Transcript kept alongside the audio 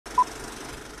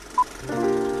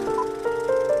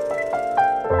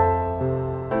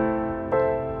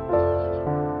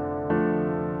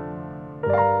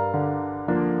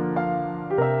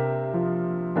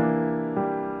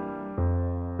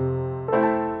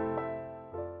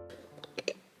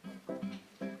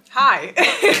Hi.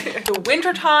 The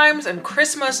winter times and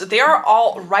Christmas, they are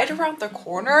all right around the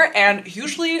corner, and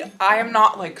usually I am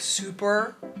not like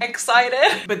super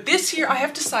excited. But this year I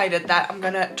have decided that I'm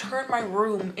gonna turn my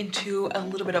room into a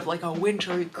little bit of like a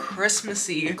wintry,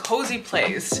 Christmassy, cozy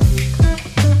place.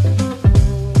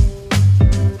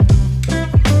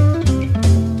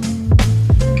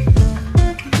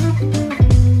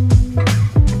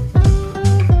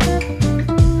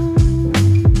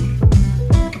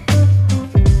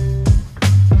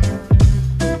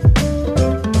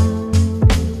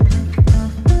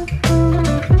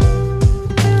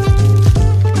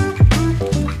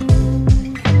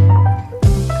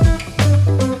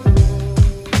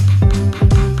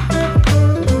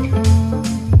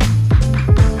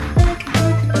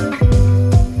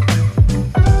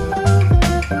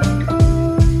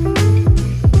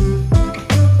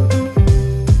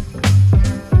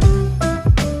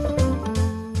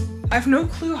 I have no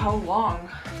clue how long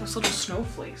those little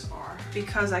snowflakes are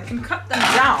because I can cut them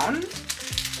down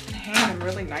and hang them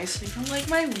really nicely from like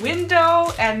my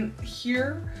window and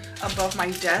here above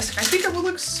my desk. I think it will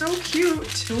look so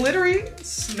cute. Glittery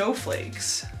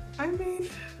snowflakes. I mean,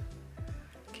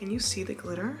 can you see the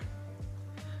glitter?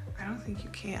 I don't think you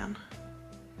can.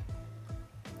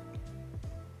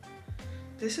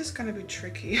 This is gonna be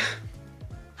tricky.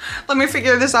 Let me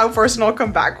figure this out first and I'll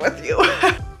come back with you.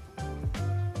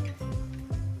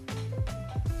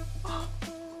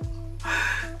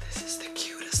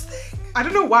 I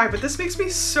don't know why, but this makes me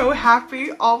so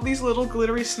happy. All these little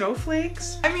glittery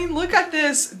snowflakes. I mean, look at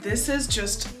this. This is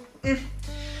just,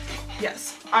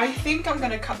 yes. I think I'm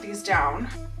gonna cut these down.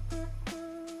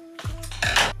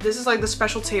 This is like the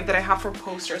special tape that I have for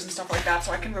posters and stuff like that,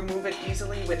 so I can remove it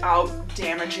easily without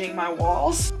damaging my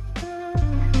walls.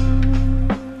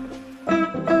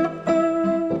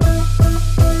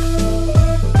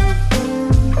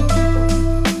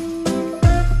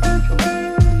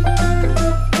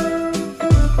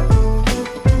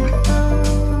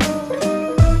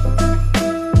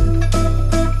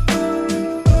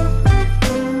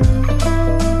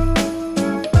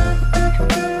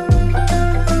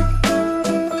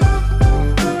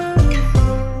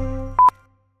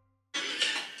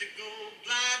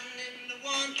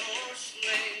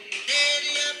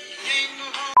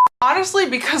 Honestly,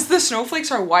 because the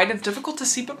snowflakes are white, it's difficult to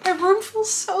see, but my room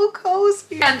feels so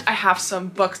cozy. And I have some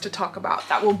books to talk about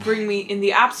that will bring me in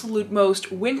the absolute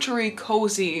most wintry,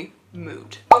 cozy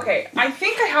mood. Okay, I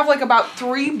think I have like about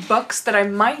 3 books that I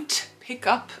might pick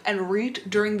up and read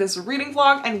during this reading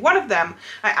vlog, and one of them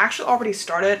I actually already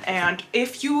started, and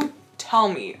if you tell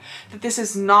me that this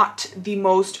is not the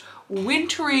most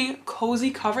wintry,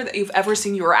 cozy cover that you've ever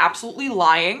seen, you are absolutely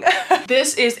lying.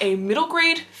 This is a middle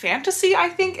grade fantasy, I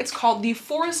think. It's called The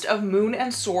Forest of Moon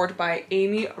and Sword by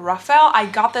Amy Raphael. I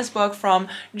got this book from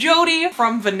Jody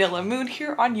from Vanilla Moon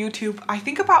here on YouTube, I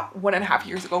think about 1.5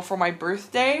 years ago for my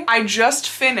birthday. I just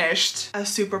finished a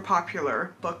super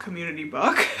popular book community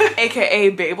book,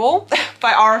 aka Babel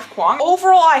by R.F. Kuang.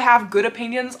 Overall, I have good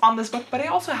opinions on this book, but I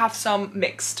also have some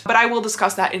mixed. But I will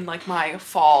discuss that in like my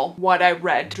fall, what I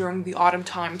read during the autumn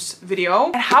times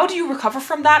video. And how do you recover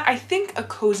from that? I think a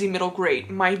cozy middle grade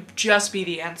might just be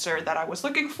the answer that I was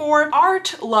looking for.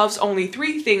 Art loves only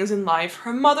 3 things in life: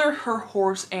 her mother, her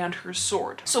horse, and her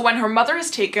sword. So when her mother is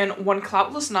taken one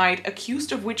cloudless night,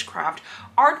 accused of witchcraft,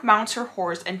 Art mounts her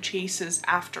horse and chases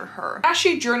after her. As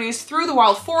she journeys through the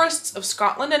wild forests of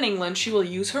Scotland and England, she will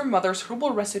use her mother's herbal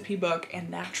recipe book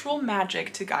and natural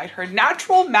magic to guide her.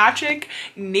 Natural magic,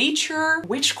 nature,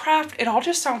 witchcraft, it all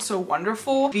just sounds so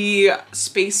wonderful. The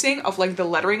spacing of like the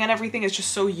lettering and everything is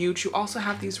just so huge. You also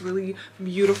have these really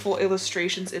beautiful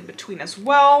illustrations in between as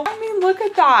well. I mean, look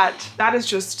at that. That is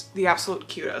just the absolute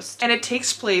cutest. And it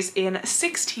takes place in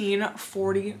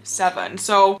 1647.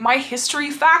 So my history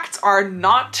facts are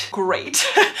not great.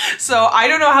 So I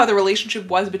don't know how the relationship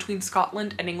was between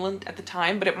Scotland and England at the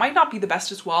time, but it might not be the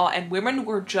best as well. And women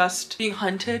were just being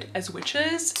hunted as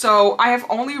witches. So I have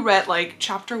only read like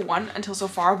chapter 1 until so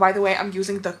far. By the way, I'm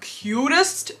using the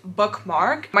cutest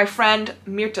bookmark. My friend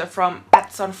Mirta from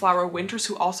 @Sunflower Winters,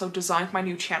 who also designed my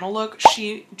new channel look,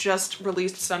 she just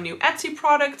released some new Etsy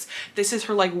products. This is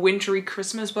her like wintry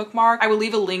Christmas bookmark. I will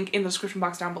leave a link in the description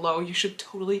box down below. You should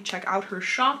totally check out her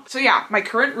shop. So yeah, my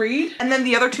current read. And then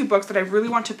the other 2 books that I really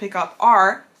want to pick up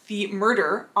are The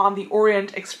Murder on the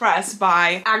Orient Express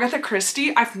by Agatha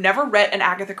Christie. I've never read an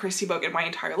Agatha Christie book in my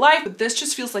entire life, but this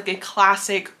just feels like a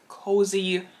classic,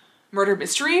 cozy murder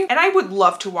mystery. And I would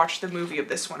love to watch the movie of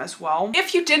this one as well.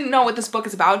 If you didn't know what this book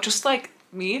is about, just like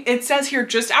me. It says here,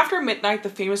 just after midnight, the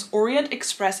famous Orient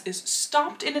Express is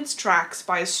stopped in its tracks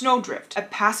by a snowdrift. A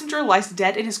passenger lies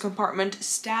dead in his compartment,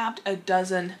 stabbed a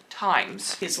dozen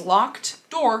times. His locked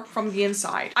door from the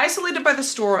inside. Isolated by the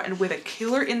storm and with a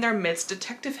killer in their midst,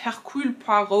 Detective Hercule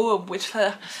Poirot, which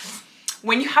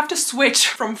when you have to switch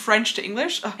from French to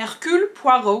English, Hercule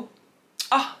Poirot,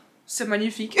 c'est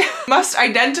magnifique, must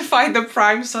identify the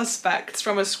prime suspects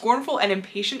from a scornful and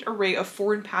impatient array of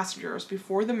foreign passengers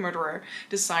before the murderer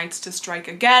decides to strike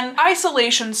again.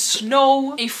 Isolation,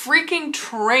 snow, a freaking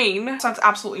train. Sounds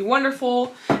absolutely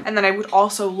wonderful. And then I would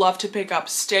also love to pick up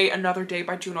Stay Another Day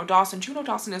by Juno Dawson. Juno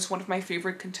Dawson is one of my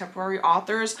favorite contemporary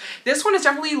authors. This one is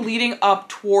definitely leading up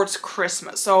towards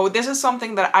Christmas. So this is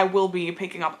something that I will be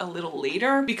picking up a little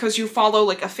later because you follow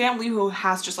like a family who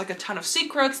has just like a ton of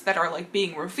secrets that are like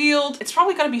being revealed. It's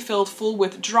probably going to be filled full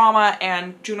with drama,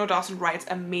 and Juno Dawson writes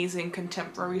amazing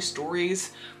contemporary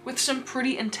stories with some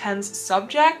pretty intense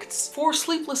subjects. 4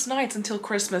 sleepless nights until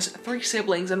Christmas, 3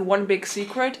 siblings, and 1 big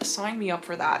secret. Sign me up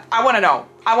for that. I want to know.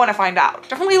 I want to find out.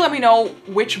 Definitely let me know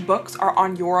which books are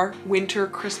on your winter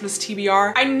Christmas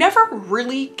TBR. I never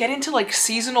really get into like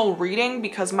seasonal reading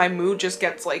because my mood just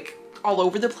gets like all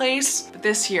over the place. But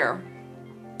this year,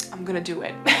 I'm gonna do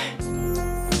it.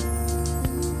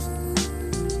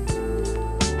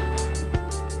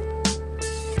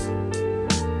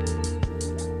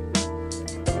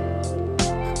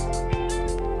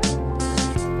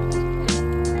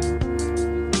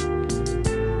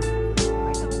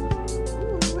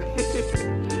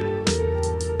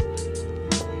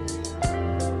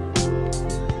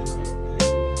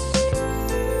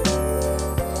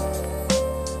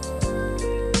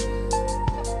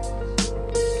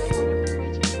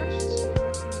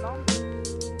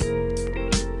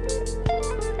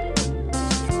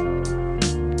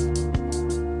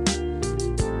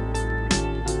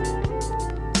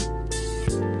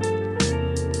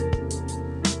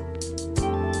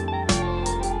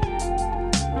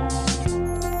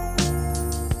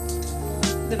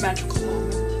 The magical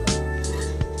moment.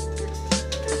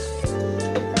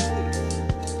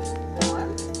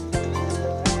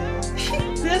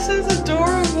 This is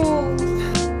adorable.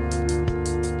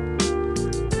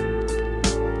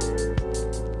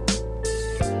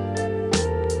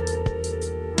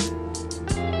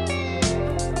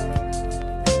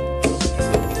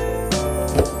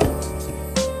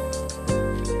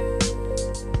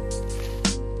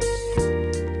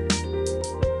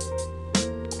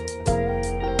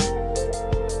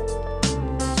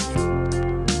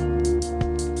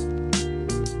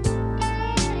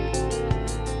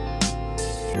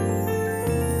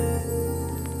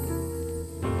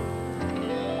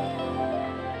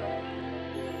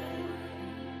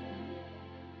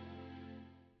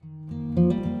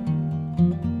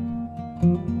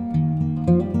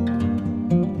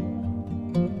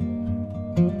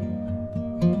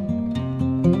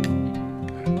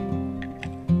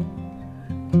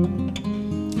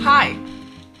 Hi,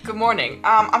 good morning.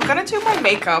 I'm gonna do my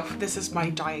makeup. This is my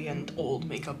giant old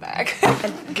makeup bag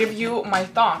and give you my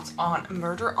thoughts on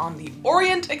Murder on the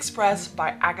Orient Express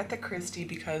by Agatha Christie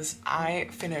because I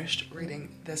finished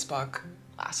reading this book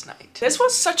last night. This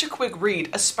was such a quick read,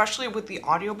 especially with the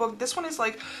audiobook. This one is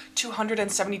like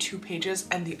 272 pages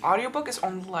and the audiobook is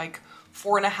only like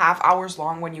 4.5 hours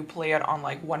long when you play it on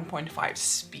like 1.5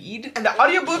 speed. And the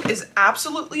audiobook is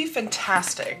absolutely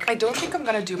fantastic. I don't think I'm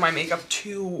gonna do my makeup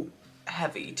too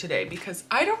heavy today because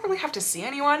I don't really have to see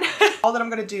anyone. All that I'm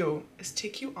gonna do is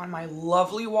take you on my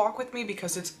lovely walk with me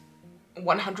because it's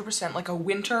 100% like a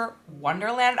winter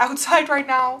wonderland outside right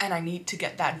now and I need to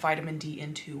get that vitamin D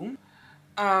in too.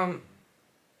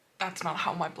 That's not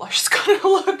how my blush is gonna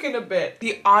look in a bit.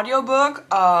 The audiobook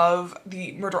of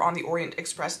the Murder on the Orient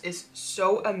Express is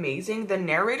so amazing. The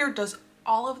narrator does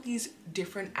all of these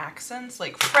different accents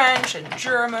like French and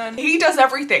German. He does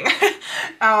everything.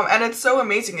 And it's so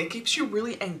amazing. It keeps you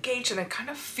really engaged and it kind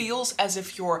of feels as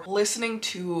if you're listening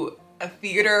to a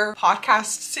theater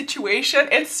podcast situation.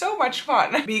 It's so much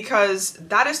fun because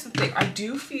that is the thing. I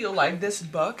do feel like this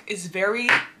book is very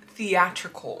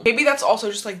theatrical. Maybe that's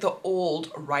also just like the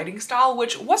old writing style,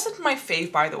 which wasn't my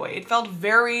fave, by the way. It felt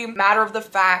very matter of the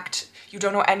fact. You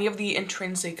don't know any of the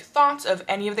intrinsic thoughts of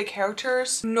any of the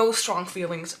characters. No strong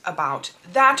feelings about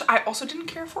that. I also didn't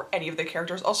care for any of the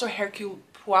characters. Also, Hercule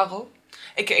Poirot,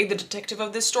 aka the detective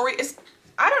of this story, is,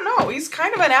 I don't know, he's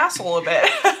kind of an asshole a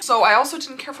bit. So I also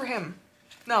didn't care for him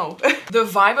No. The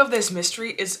vibe of this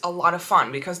mystery is a lot of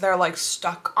fun because they're like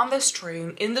stuck on this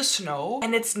train in the snow,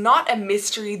 and it's not a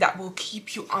mystery that will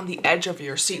keep you on the edge of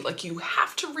your seat. Like you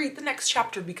have to read the next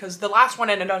chapter because the last one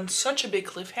ended on such a big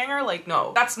cliffhanger. Like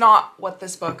no, that's not what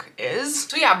this book is.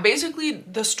 So yeah, basically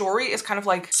the story is kind of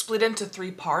like split into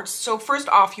 3 parts. So first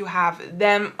off, you have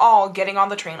them all getting on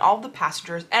the train, all of the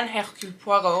passengers and Hercule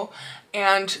Poirot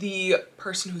and the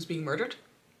person who's being murdered.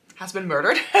 Has been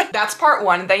murdered. That's part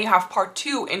 1. Then you have part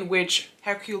 2 in which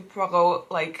Hercule Poirot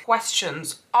like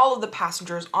questions all of the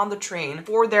passengers on the train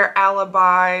for their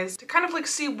alibis to kind of like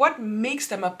see what makes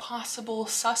them a possible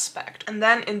suspect. And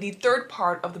then in the 3rd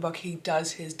part of the book, he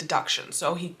does his deduction.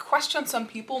 So he questions some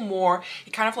people more.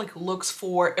 He kind of like looks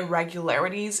for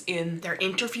irregularities in their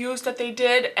interviews that they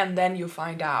did, and then you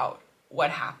find out what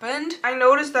happened. I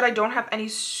noticed that I don't have any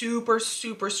super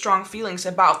strong feelings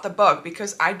about the book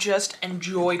because I just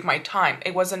enjoyed my time.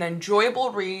 It was an enjoyable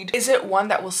read. Is it one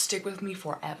that will stick with me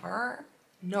forever?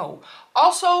 No.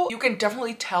 Also, you can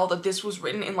definitely tell that this was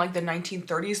written in like the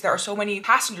 1930s. There are so many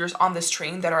passengers on this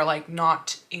train that are like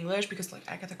not English because like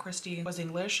Agatha Christie was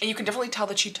English. And you can definitely tell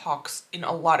that she talks in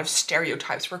a lot of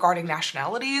stereotypes regarding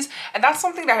nationalities. And that's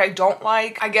something that I don't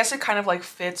like. I guess it kind of like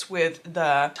fits with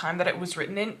the time that it was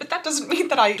written in, but that doesn't mean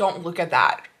that I don't look at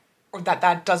that, or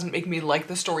that doesn't make me like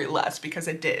the story less, because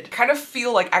it did. I kind of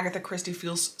feel like Agatha Christie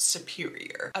feels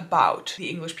superior about the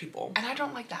English people, and I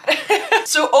don't like that.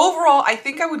 So overall, I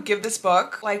think I would give this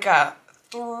book like a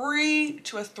 3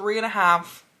 to a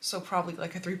 3.5. So probably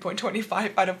like a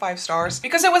 3.25 out of 5 stars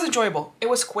because it was enjoyable. It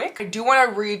was quick. I do want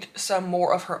to read some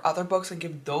more of her other books and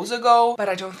give those a go, but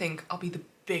I don't think I'll be the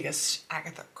biggest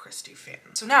Agatha Christie fan.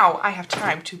 So now I have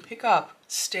time to pick up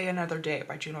Stay Another Day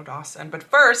by Juno Dawson. But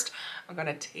first, I'm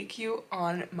gonna take you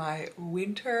on my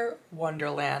winter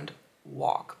wonderland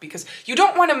walk because you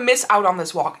don't want to miss out on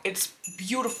this walk. It's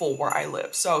beautiful where I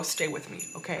live, so stay with me,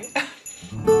 okay?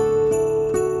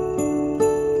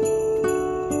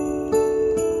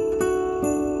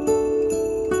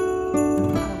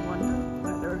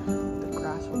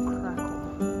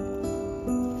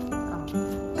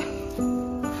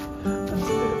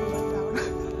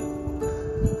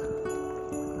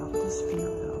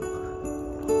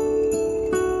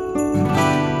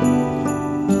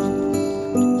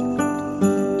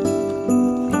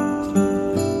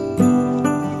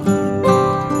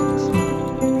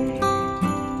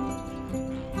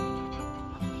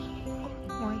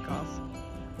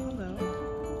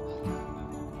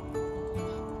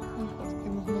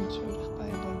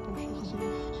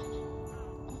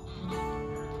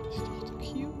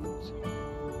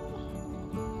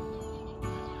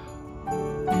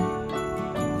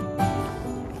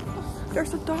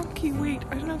 There's a donkey, wait,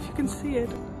 I don't know if you can see it.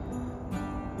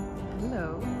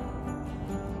 Hello.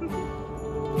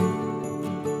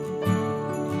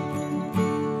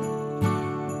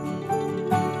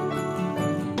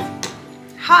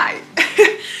 Hi.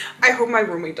 I hope my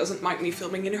roommate doesn't mind me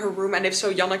filming in her room, and if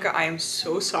so, Janneke, I am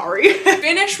so sorry.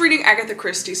 Finished reading Agatha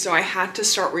Christie, so I had to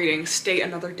start reading Stay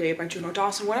Another Day by Juno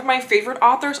Dawson. One of my favorite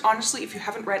authors. Honestly, if you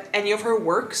haven't read any of her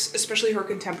works, especially her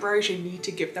contemporaries, you need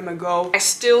to give them a go. I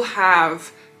still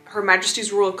have Her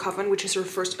Majesty's Royal Coven, which is her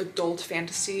first adult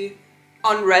fantasy,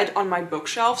 unread on my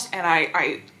bookshelves, and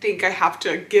I think I have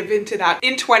to give into that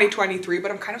in 2023, but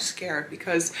I'm kind of scared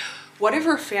because what if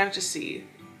her fantasy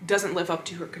doesn't live up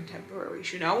to her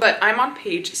contemporaries, you know? But I'm on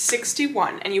page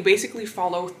 61, and you basically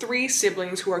follow 3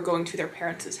 siblings who are going to their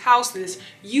parents' house, this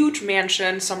huge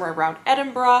mansion somewhere around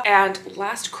Edinburgh, and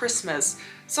last Christmas,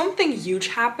 something huge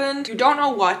happened. You don't know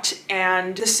what,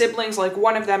 and the siblings, like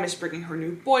one of them is bringing her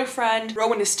new boyfriend,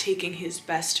 Rowan is taking his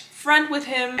best friend with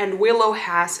him, and Willow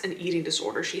has an eating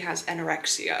disorder. She has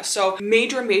anorexia. So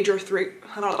major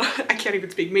I can't even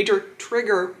speak, major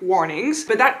trigger warnings,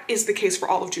 but that is the case for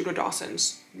all of Juno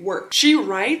Dawson's work. She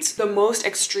writes the most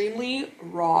extremely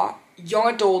raw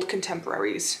young adult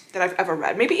contemporaries that I've ever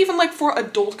read. Maybe even like for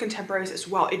adult contemporaries as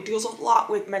well. It deals a lot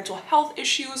with mental health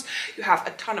issues. You have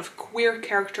a ton of queer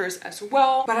characters as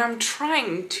well. But I'm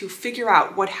trying to figure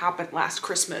out what happened last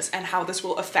Christmas and how this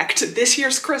will affect this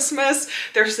year's Christmas.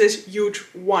 There's this huge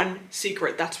one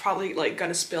secret that's probably like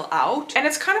gonna spill out. And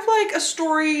it's kind of like a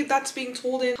story that's being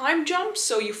told in time jumps.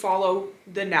 So you follow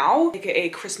the now, aka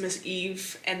Christmas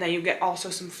Eve, and then you get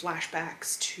also some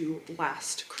flashbacks to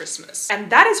last Christmas.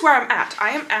 And that is where I'm at.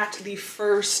 I am at the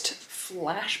first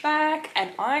flashback,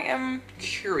 and I am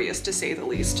curious to say the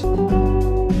least.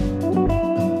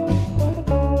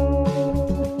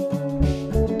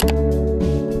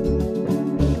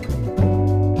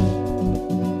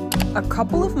 A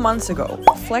couple of months ago,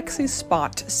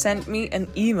 FlexiSpot sent me an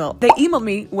email. They emailed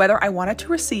me whether I wanted to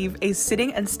receive a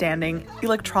sitting and standing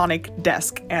electronic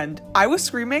desk, and I was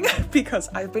screaming because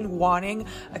I've been wanting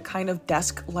a kind of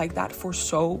desk like that for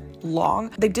so long.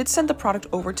 They did send the product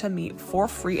over to me for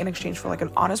free in exchange for like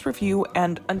an honest review,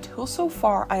 and until so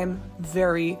far I am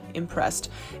very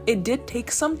impressed. It did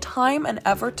take some time and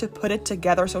effort to put it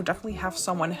together, so definitely have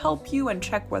someone help you and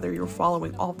check whether you're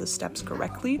following all the steps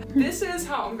correctly. This is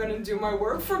how I'm gonna do my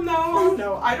work from now on.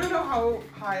 No, I don't know how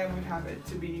high I would have it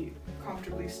to be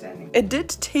comfortably standing. It did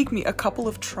take me a couple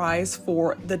of tries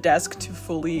for the desk to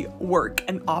fully work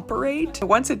and operate.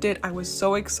 Once it did, I was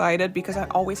so excited because I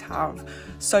always have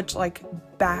such like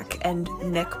back and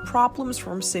neck problems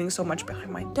from sitting so much behind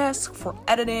my desk for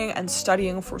editing and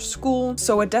studying for school.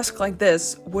 So a desk like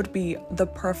this would be the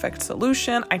perfect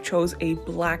solution. I chose a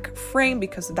black frame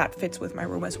because that fits with my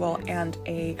room as well, and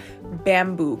a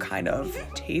bamboo kind of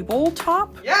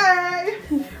tabletop. Yay!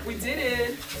 We did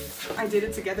it! I did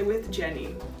it together with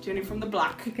Jenny from the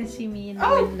block. You can see me in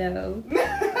the window.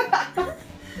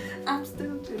 I'm still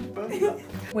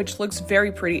which looks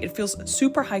very pretty. It feels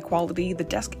super high quality. The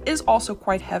desk is also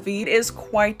quite heavy. It is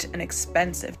quite an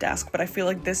expensive desk, but I feel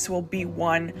like this will be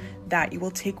one that you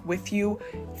will take with you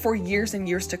for years and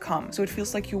years to come. So it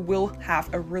feels like you will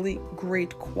have a really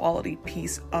great quality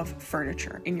piece of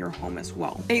furniture in your home as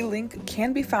well. A link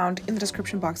can be found in the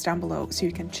description box down below so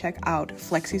you can check out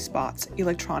FlexiSpot's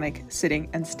electronic sitting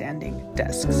and standing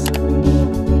desks.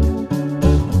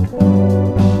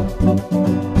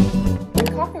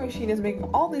 Machine is making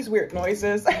all these weird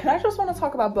noises, and I just want to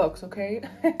talk about books, okay?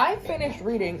 I finished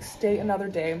reading Stay Another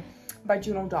Day by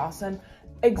Juno Dawson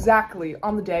exactly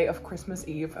on the day of Christmas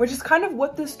Eve, which is kind of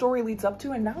what this story leads up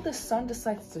to, and now the sun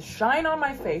decides to shine on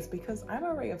my face because I'm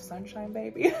a ray of sunshine,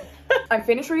 baby. I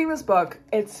finished reading this book.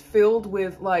 It's filled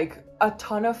with like a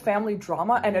ton of family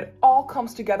drama, and it all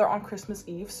comes together on Christmas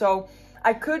Eve, so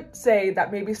I could say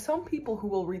that maybe some people who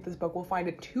will read this book will find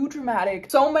it too dramatic.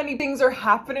 So many things are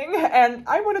happening, and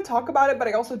I want to talk about it, but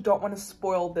I also don't want to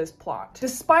spoil this plot.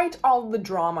 Despite all the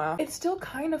drama, it still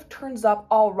kind of turns up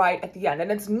all right at the end,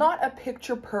 and it's not a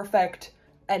picture perfect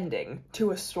ending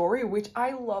to a story, which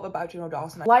I love about Juno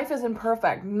Dawson. Life isn't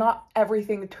perfect. Not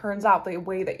everything turns out the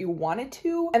way that you want it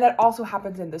to, and that also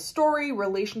happens in this story.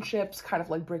 Relationships kind of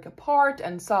like break apart,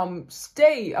 and some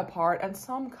stay apart, and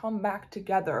some come back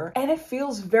together, and it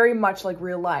feels very much like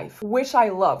real life, which I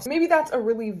love. Maybe that's a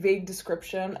really vague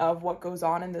description of what goes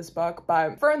on in this book,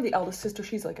 but Fern, the eldest sister,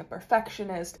 she's like a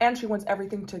perfectionist, and she wants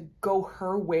everything to go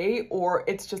her way, or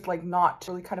it's just like not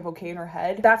really kind of okay in her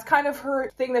head. That's kind of her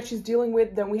thing that she's dealing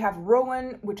with. Then we have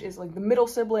Rowan, which is like the middle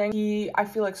sibling. He, I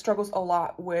feel like, struggles a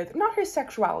lot with, not his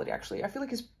sexuality actually, I feel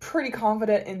like he's pretty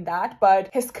confident in that, but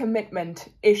his commitment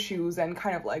issues and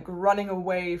kind of like running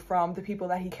away from the people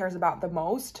that he cares about the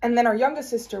most. And then our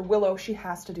youngest sister, Willow, she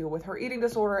has to deal with her eating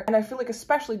disorder, and I feel like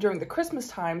especially during the Christmas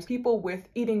times, people with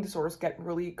eating disorders get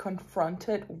really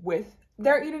confronted with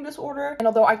their eating disorder. And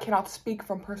although I cannot speak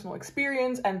from personal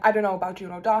experience, and I don't know about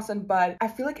Juno Dawson, but I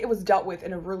feel like it was dealt with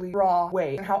in a really raw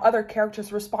way, and how other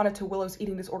characters responded to Willow's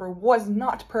eating disorder was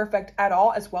not perfect at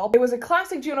all as well. It was a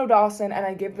classic Juno Dawson, and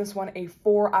I give this one a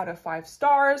 4 out of 5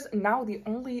 stars. Now the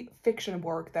only fiction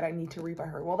work that I need to read by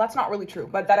her, well, that's not really true,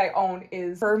 but that I own,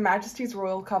 is Her Majesty's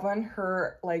Royal Coven,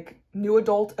 her like new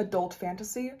adult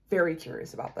fantasy. Very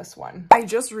curious about this one. I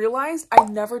just realized I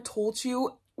never told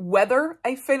you whether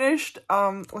I finished,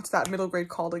 what's that middle grade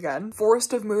called again?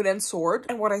 Forest of Moon and Sword,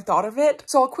 and what I thought of it.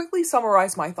 So I'll quickly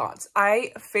summarize my thoughts.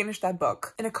 I finished that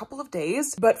book in a couple of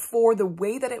days, but for the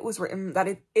way that it was written, that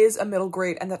it is a middle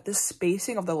grade, and that the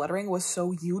spacing of the lettering was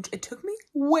so huge, it took me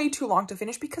way too long to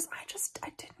finish because I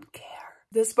didn't care.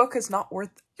 This book is not worth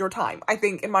your time, I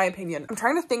think, in my opinion. I'm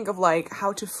trying to think of like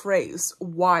how to phrase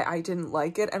why I didn't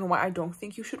like it and why I don't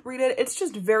think you should read it. It's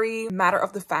just very matter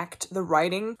of the fact, the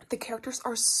writing. The characters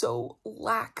are so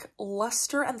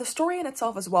lackluster, and the story in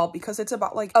itself as well, because it's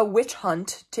about like a witch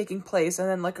hunt taking place and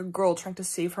then like a girl trying to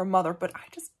save her mother, but I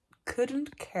just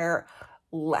couldn't care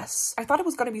less. I thought it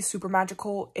was gonna be super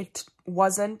magical. It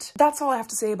wasn't. That's all I have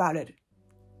to say about it.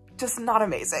 Just not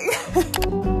amazing.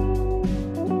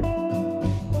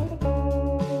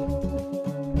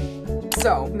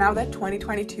 So now that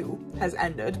 2022 has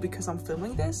ended, because I'm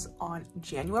filming this on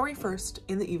January 1st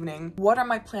in the evening, what are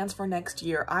my plans for next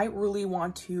year? I really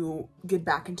want to get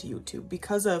back into YouTube.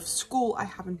 Because of school, I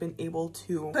haven't been able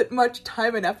to put much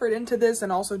time and effort into this,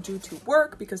 and also due to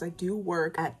work, because I do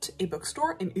work at a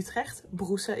bookstore in Utrecht,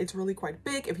 Bruce. It's really quite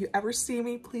big. If you ever see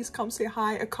me, please come say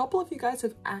hi. A couple of you guys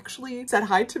have actually said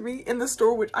hi to me in the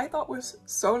store, which I thought was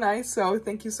so nice. So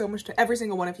thank you so much to every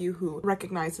single one of you who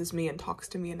recognizes me and talks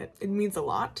to me, and it means means a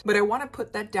lot, but I want to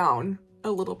put that down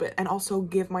a little bit and also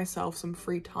give myself some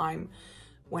free time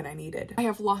when I need it. I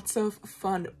have lots of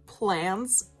fun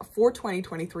plans for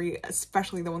 2023,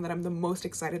 especially the one that I'm the most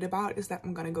excited about is that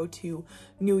I'm gonna go to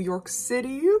New York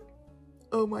City.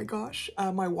 Oh my gosh,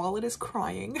 my wallet is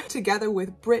crying. Together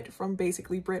with Britt from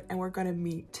Basically Britt, and we're gonna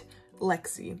meet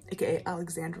Lexi, aka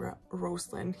Alexandra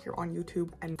Roseland, here on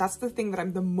YouTube, and that's the thing that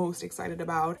I'm the most excited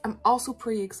about. I'm also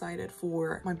pretty excited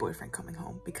for my boyfriend coming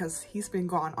home because he's been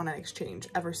gone on an exchange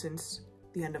ever since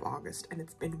the end of August, and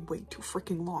it's been way too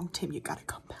freaking long. Tim, you gotta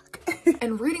come back.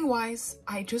 And reading wise,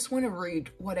 I just want to read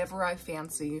whatever I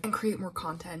fancy and create more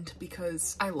content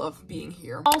because I love being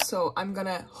here. Also, I'm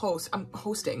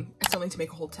hosting, I still need to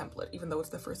make a whole template even though it's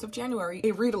the 1st of January,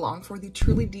 a read along for the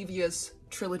Truly Devious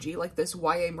trilogy, like this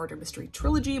YA murder mystery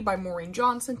trilogy by Maureen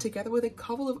Johnson, together with a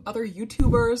couple of other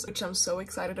YouTubers, which I'm so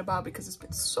excited about because it's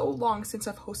been so long since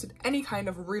I've hosted any kind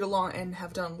of read along and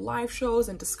have done live shows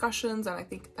and discussions, and I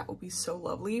think that will be so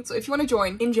lovely. So if you want to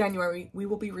join, in January we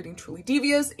will be reading Truly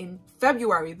Devious, in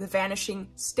February The Vanishing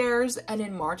Stairs, and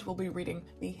in March we'll be reading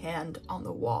The Hand on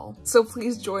the Wall. So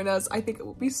please join us. I think it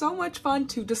will be so much fun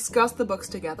to discuss the books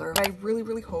together. I really,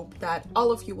 really hope that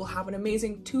all of you will have an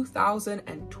amazing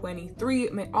 2023.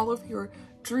 May all of your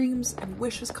dreams and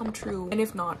wishes come true. And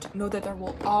if not, know that there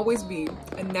will always be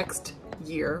a next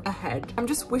year ahead. I'm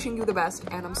just wishing you the best,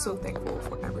 and I'm so thankful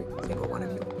for every single one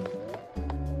of you.